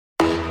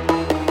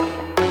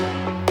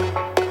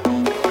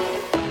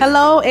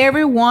Hello,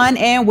 everyone,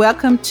 and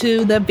welcome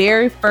to the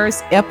very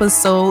first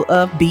episode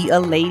of Be a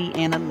Lady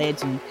and a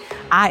Legend.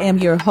 I am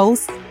your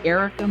host,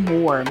 Erica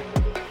Moore.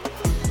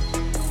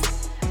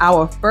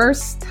 Our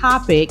first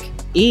topic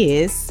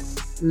is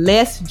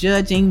less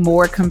judging,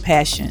 more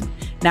compassion.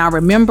 Now,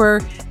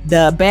 remember,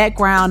 the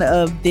background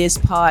of this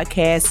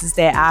podcast is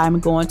that I'm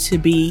going to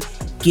be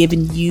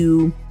giving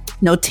you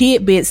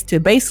tidbits to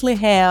basically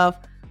have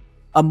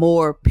a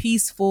more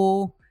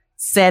peaceful,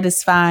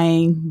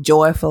 satisfying,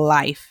 joyful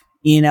life.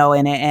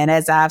 And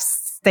as I've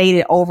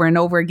stated over and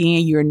over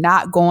again, you're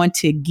not going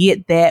to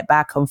get that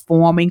by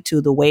conforming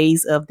to the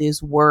ways of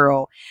this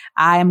world.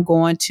 I am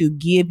going to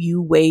give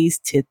you ways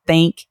to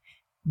think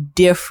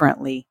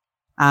differently.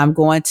 I'm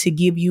going to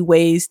give you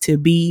ways to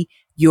be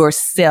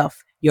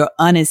yourself, your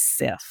honest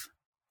self.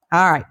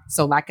 All right.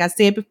 So like I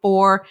said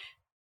before,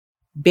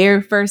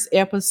 very first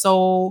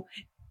episode,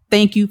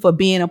 thank you for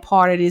being a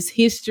part of this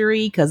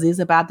history because it's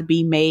about to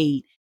be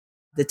made.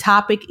 The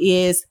topic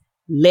is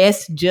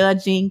less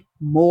judging,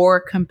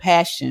 more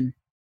compassion.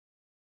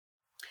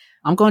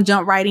 I'm going to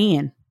jump right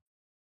in.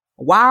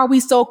 Why are we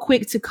so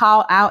quick to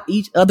call out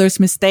each other's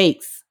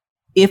mistakes?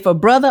 If a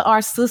brother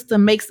or sister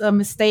makes a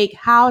mistake,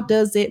 how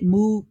does it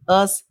move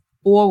us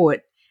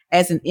forward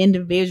as an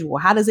individual?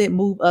 How does it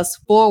move us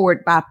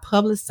forward by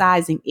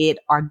publicizing it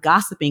or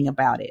gossiping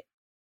about it?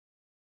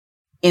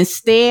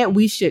 Instead,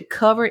 we should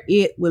cover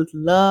it with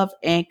love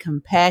and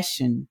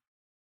compassion.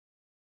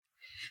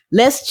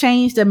 Let's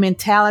change the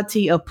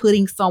mentality of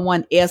putting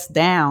someone else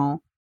down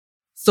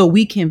so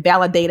we can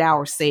validate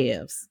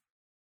ourselves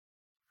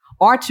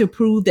or to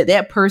prove that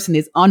that person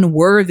is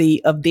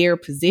unworthy of their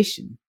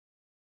position.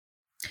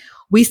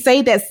 We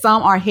say that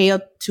some are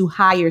held to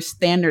higher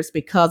standards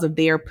because of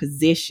their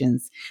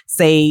positions,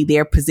 say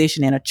their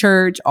position in a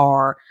church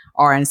or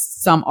in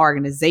some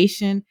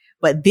organization,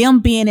 but them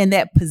being in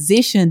that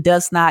position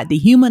does not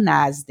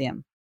dehumanize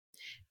them.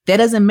 That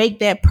doesn't make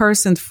that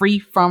person free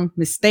from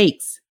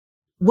mistakes.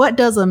 What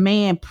does a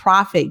man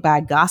profit by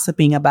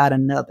gossiping about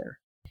another?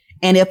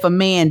 And if a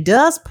man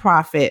does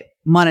profit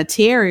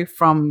monetary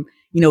from,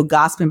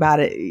 gossiping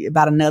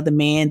about another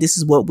man, this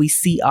is what we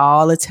see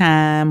all the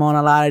time on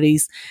a lot of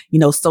these,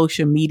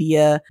 social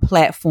media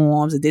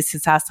platforms. This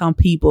is how some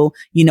people,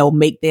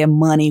 make their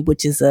money,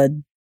 which is a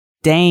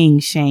dang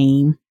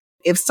shame.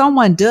 If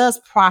someone does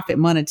profit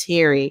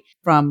monetary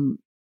from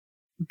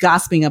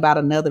gossiping about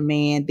another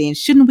man, then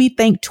shouldn't we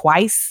think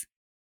twice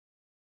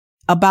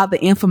about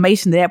the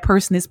information that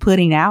person is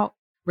putting out?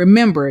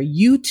 Remember,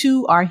 you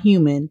too are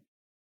human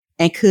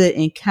and could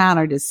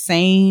encounter the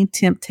same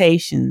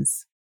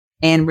temptations.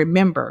 And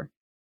remember,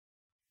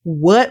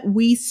 what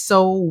we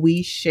sow,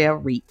 we shall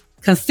reap.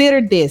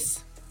 Consider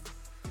this.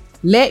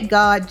 Let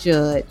God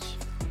judge.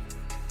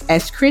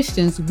 As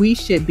Christians, we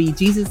should be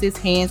Jesus's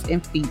hands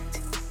and feet.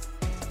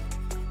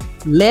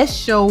 Let's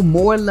show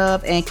more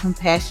love and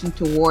compassion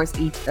towards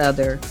each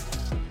other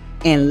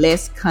and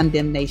less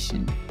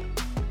condemnation.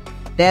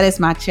 That is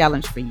my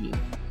challenge for you.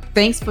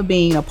 Thanks for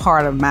being a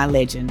part of my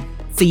legend.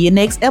 See you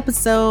next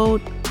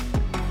episode.